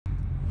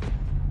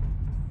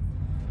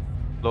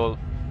Lol.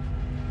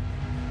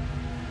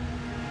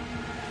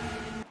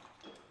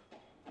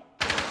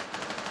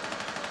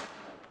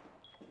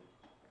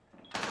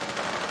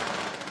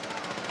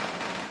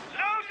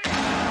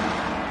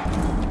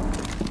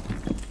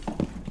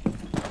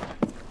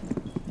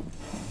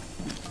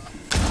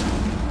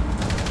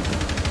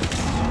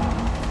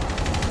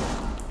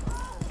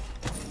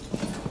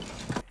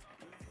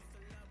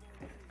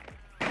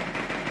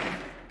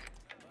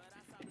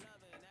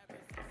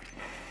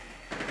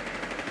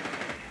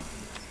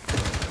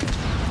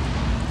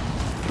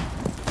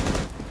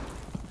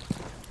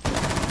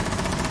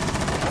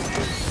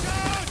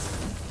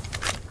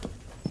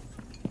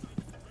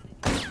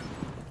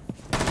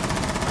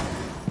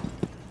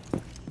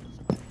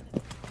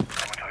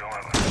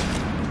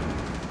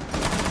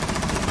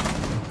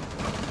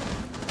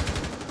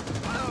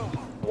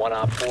 One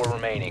op 4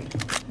 remaining.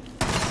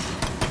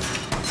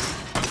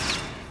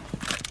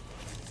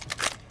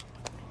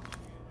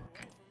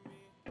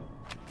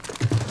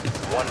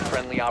 One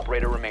friendly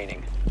operator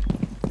remaining.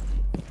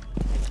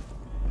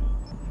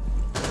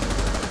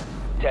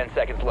 10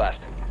 seconds left.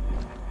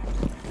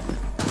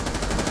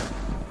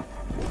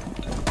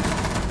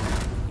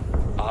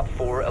 Op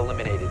 4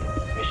 eliminated.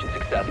 Mission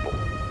successful.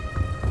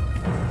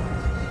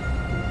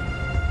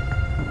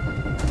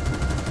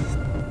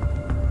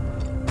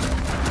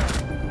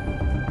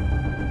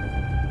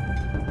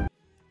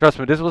 Trust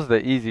me, this was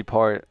the easy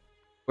part.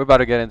 We're about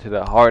to get into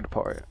the hard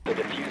part. The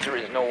diffuser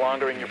is no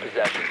longer in your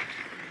possession.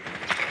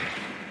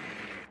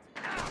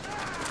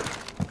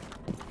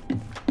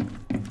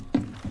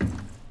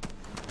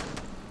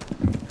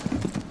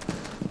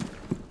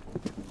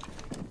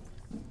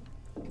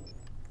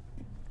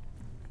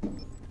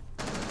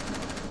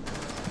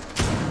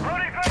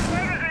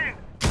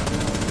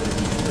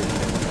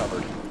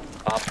 Recovered.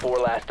 Op 4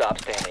 last stop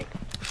standing.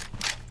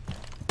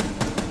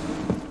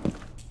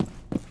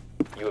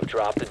 You have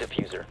dropped the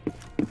diffuser.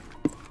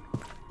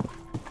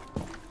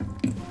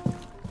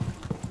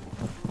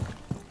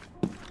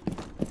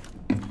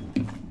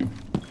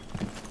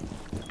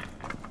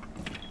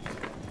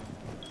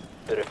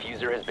 The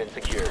diffuser has been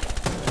secured.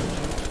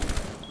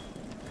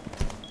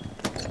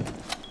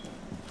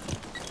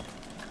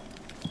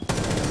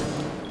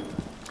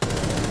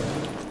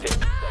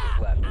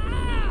 Left.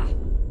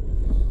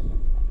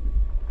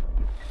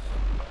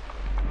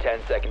 10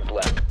 seconds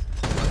left.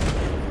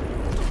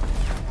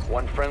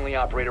 One friendly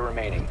operator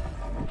remaining.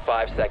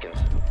 5 seconds.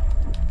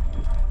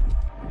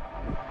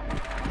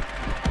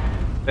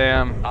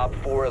 Damn. Op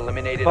 4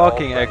 eliminated.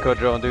 Fucking echo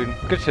drone, dude.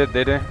 Good shit,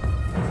 Diddy.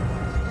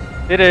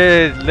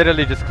 Diddy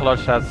literally just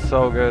clutch shots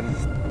so good.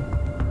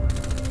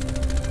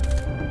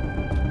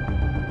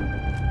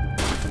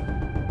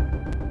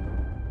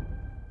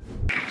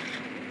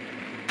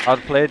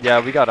 Outplayed? Yeah,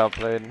 we got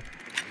outplayed.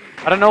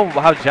 I don't know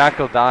how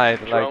Jackal died.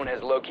 Drone Like,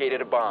 has located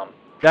a bomb.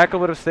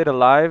 Jackal would have stayed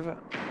alive.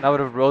 I would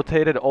have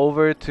rotated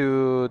over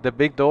to the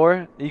big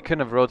door. He couldn't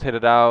have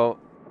rotated out.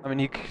 I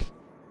mean,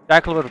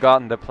 Jackal would have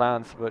gotten the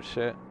plants, but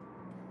shit.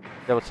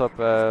 Yeah, what's up,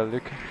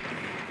 Luke?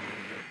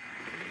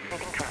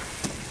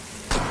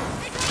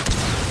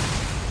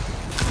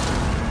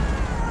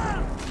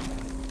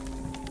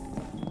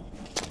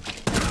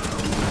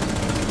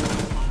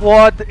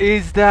 What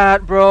is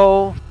that,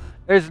 bro?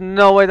 There's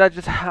no way that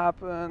just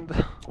happened.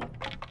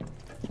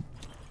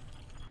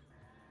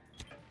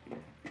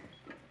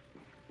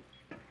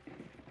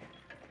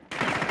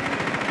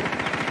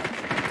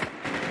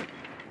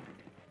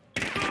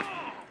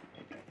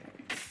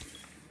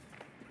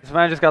 This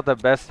man just got the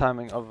best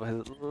timing of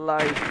his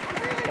life.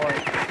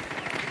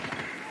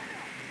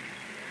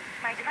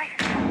 My device.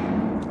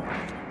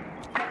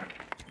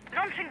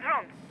 Launching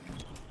drone.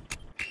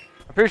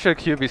 I'm pretty sure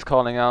QB's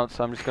calling out,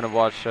 so I'm just gonna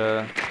watch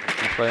him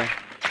play.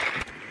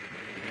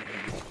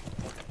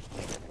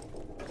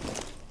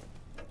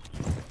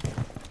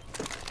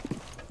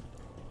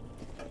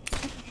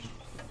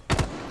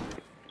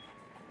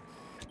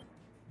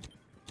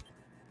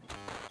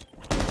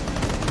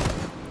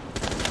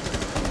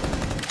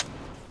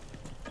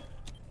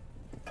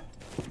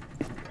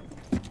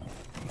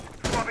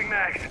 Swapping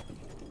mags.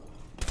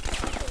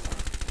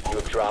 You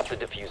have dropped the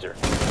diffuser.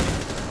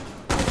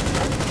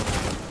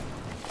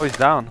 Oh, he's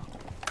down.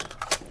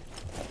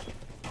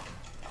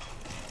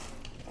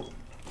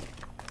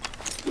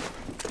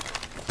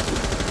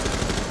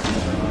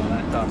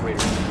 Last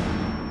operator.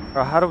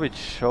 Bro, how do we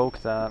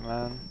choke that,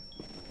 man?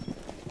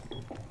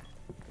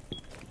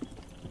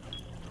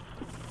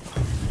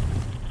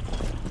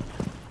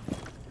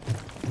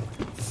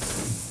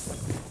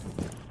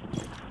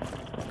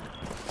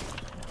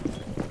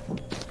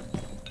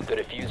 The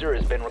diffuser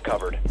has been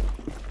recovered.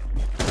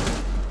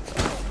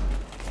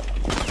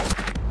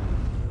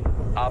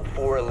 Op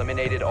 4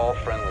 eliminated all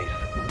friendlies.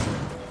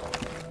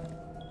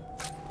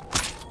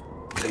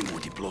 Claymore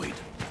deployed.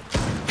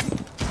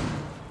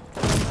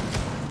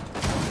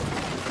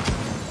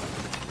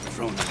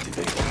 Drone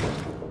activated.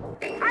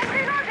 I'm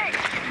reloading.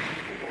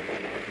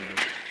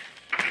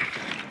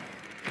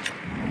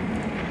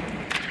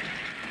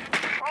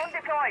 Drone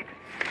deployed.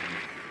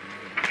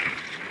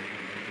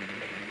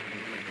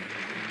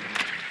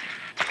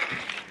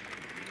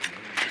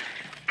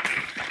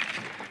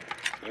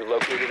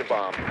 located a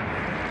bomb.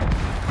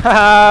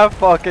 Haha,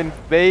 fucking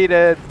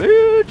baited,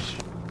 bitch!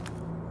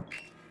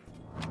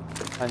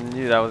 I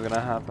knew that was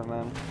gonna happen,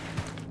 man.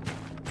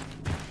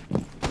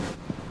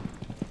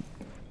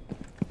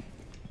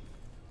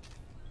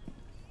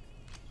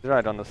 He's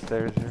right on the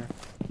stairs here.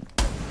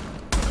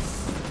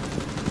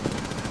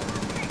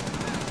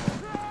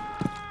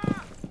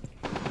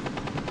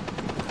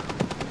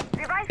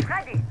 Device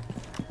ready.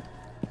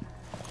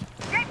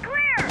 Get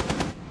clear!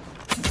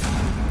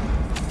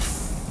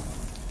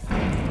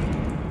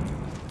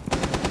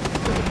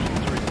 The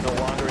diffuser is no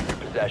longer in your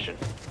possession.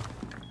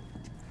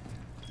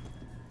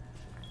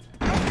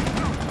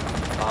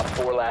 Op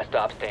 4 last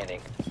stop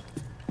standing.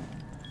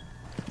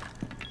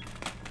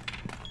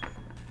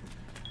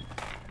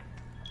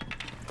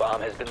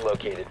 Bomb has been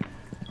located.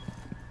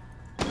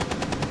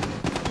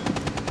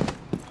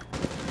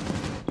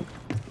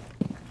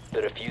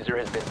 The diffuser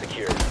has been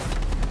secured.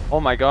 Oh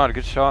my god,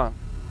 good shot.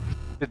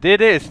 The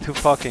DD is too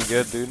fucking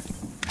good, dude.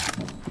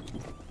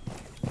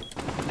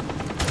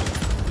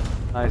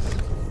 Nice.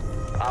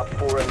 Op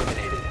 4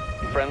 eliminated.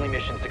 Friendly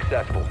mission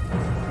successful.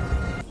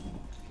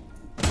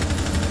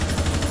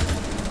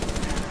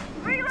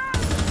 Reload!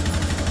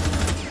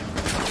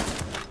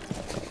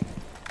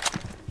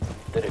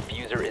 The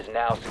diffuser is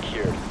now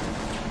secured.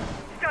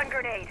 Stun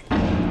grenade.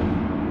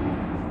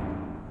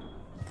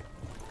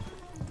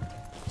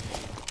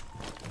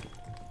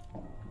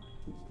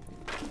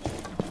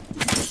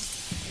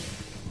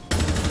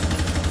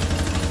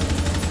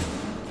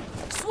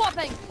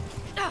 Swapping!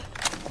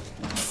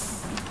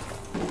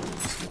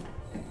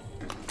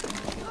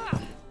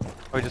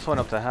 Oh, he just went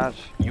up the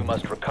hatch. You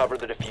must recover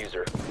the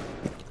diffuser.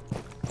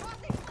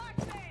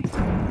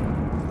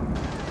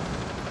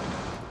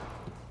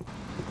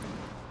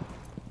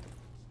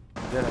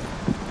 Did it.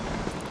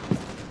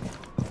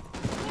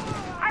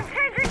 I'm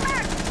changing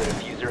back! The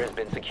diffuser has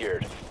been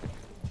secured.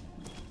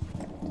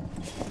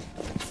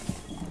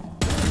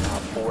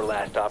 Op 4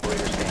 last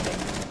operator standing.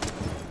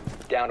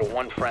 Down to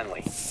one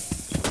friendly.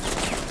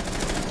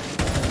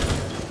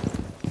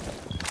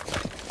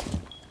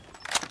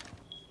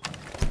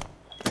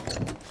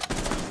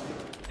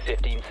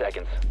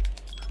 Seconds.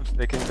 I'm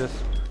sticking this.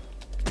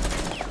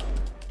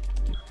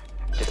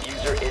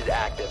 Diffuser is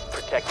active,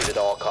 protected at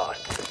all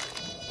costs.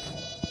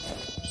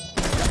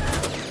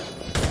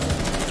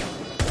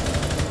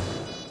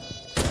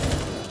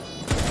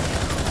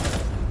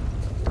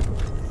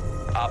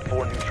 Op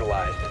 4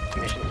 neutralized.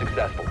 Mission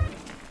successful.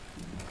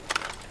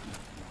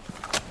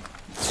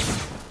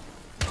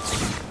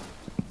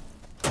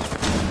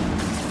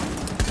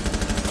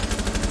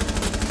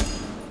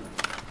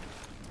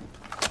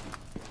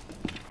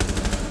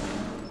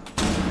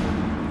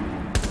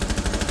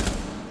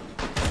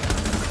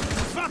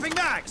 Swapping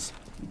mags!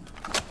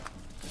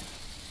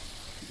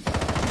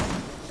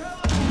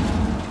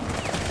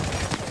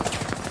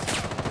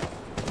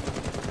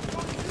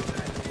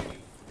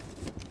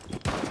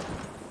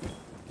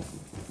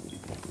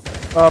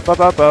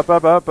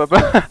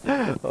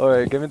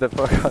 Alright, get me the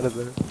fuck out of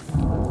there.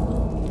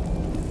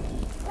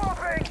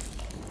 Swapping!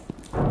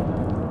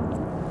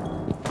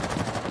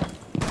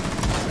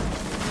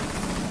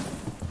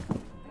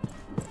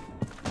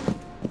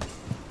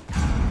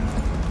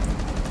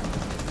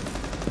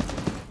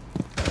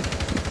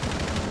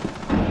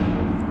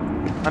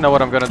 I know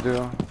what I'm gonna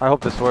do. I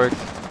hope this works.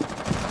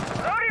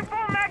 Loading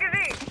full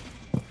magazine!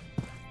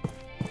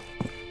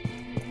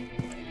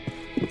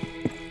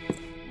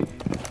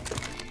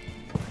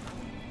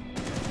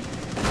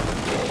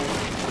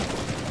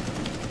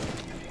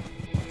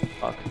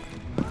 Fuck.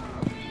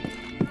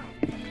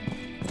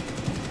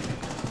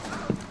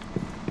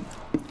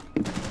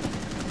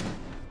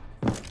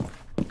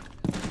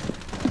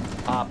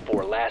 Op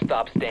 4 last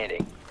stop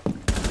standing.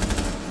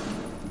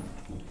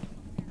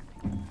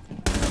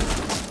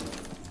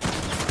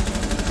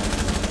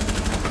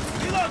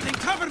 Reloading,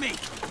 cover me!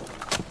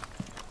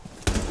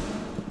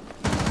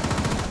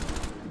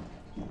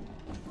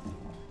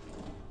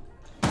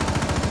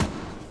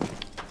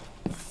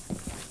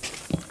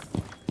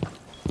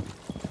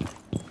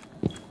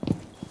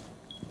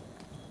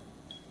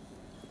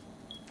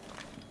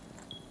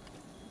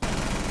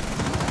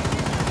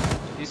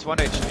 He's 1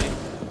 HP.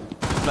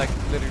 Like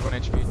literally 1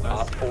 HP. Nice.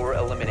 Op 4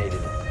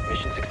 eliminated.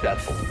 Mission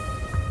successful.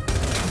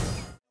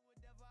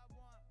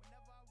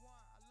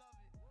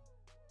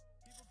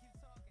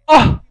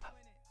 Oh!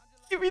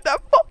 Give me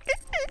that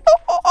fucking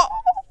elo!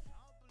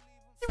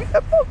 Give me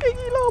that fucking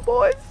elo,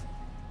 boys!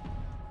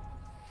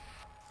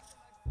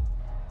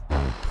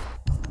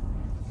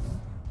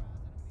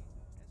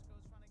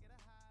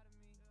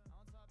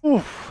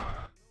 Oof.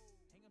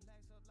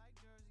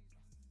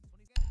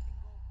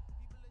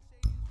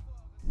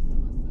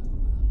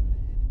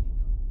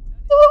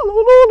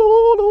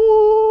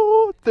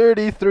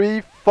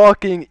 33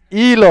 fucking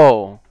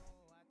elo.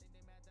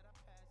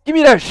 Give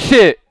me that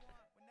shit.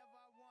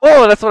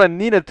 Oh, that's what I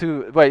needed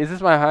to. Wait, is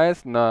this my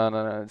highest?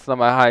 No. It's not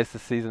my highest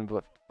this season,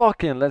 but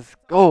fucking let's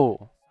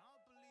go.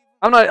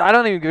 I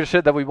don't even give a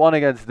shit that we won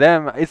against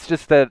them. It's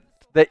just that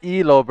the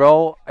elo,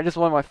 bro. I just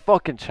want my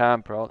fucking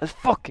champ, bro. Let's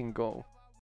fucking go.